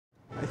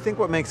think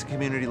what makes a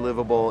community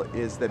livable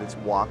is that it's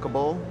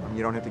walkable.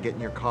 You don't have to get in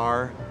your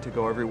car to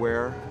go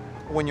everywhere.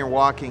 When you're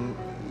walking,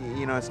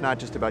 you know, it's not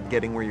just about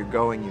getting where you're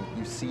going.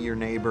 You see your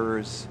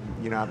neighbors.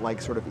 You're not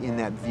like sort of in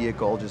that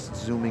vehicle just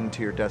zooming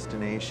to your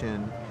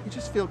destination. You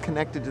just feel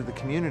connected to the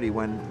community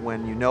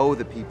when you know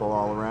the people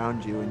all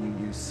around you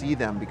and you see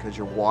them because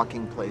you're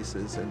walking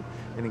places and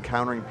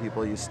encountering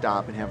people. You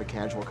stop and have a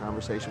casual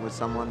conversation with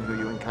someone who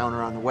you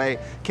encounter on the way.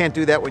 Can't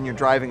do that when you're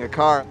driving a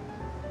car.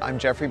 I'm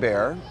Geoffrey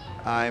Baer.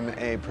 I'm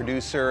a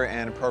producer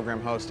and a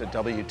program host at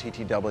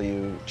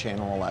WTTW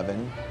Channel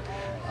 11.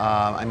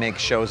 I make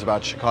shows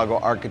about Chicago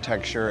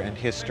architecture and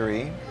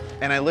history.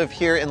 And I live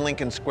here in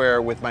Lincoln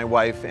Square with my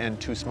wife and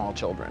 2 small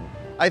children.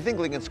 I think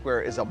Lincoln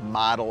Square is a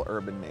model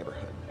urban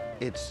neighborhood.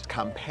 It's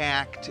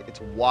compact, it's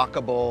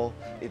walkable,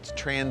 it's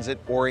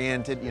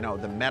transit-oriented. You know,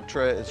 the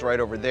Metro is right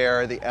over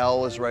there, the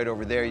L is right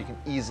over there. You can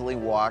easily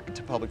walk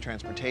to public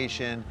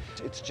transportation.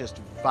 It's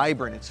just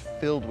vibrant, it's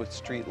filled with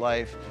street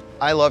life.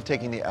 I love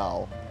taking the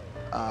L,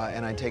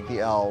 and I take the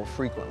L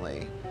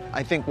frequently.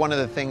 I think one of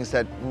the things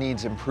that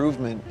needs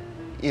improvement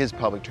is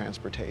public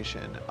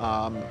transportation,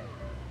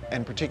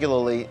 and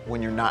particularly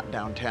when you're not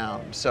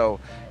downtown. So,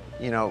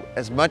 you know,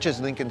 as much as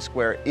Lincoln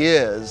Square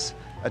is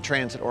a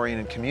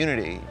transit-oriented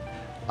community,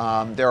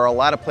 there are a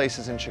lot of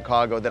places in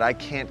Chicago that I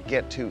can't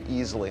get to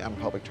easily on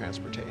public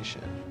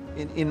transportation.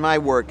 In my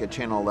work at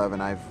Channel 11,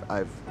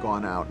 I've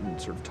gone out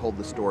and sort of told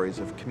the stories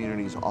of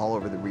communities all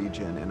over the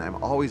region, and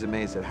I'm always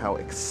amazed at how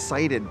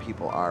excited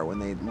people are when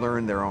they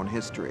learn their own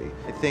history.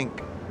 I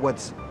think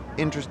what's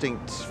interesting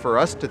for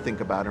us to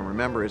think about and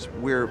remember is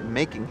we're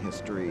making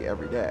history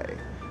every day.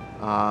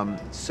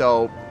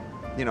 So,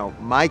 you know,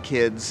 my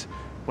kids,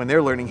 when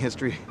they're learning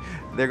history,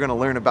 they're going to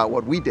learn about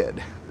what we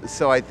did.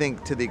 So I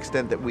think to the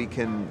extent that we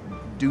can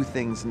do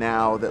things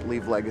now that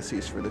leave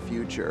legacies for the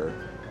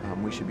future,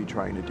 we should be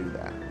trying to do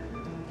that.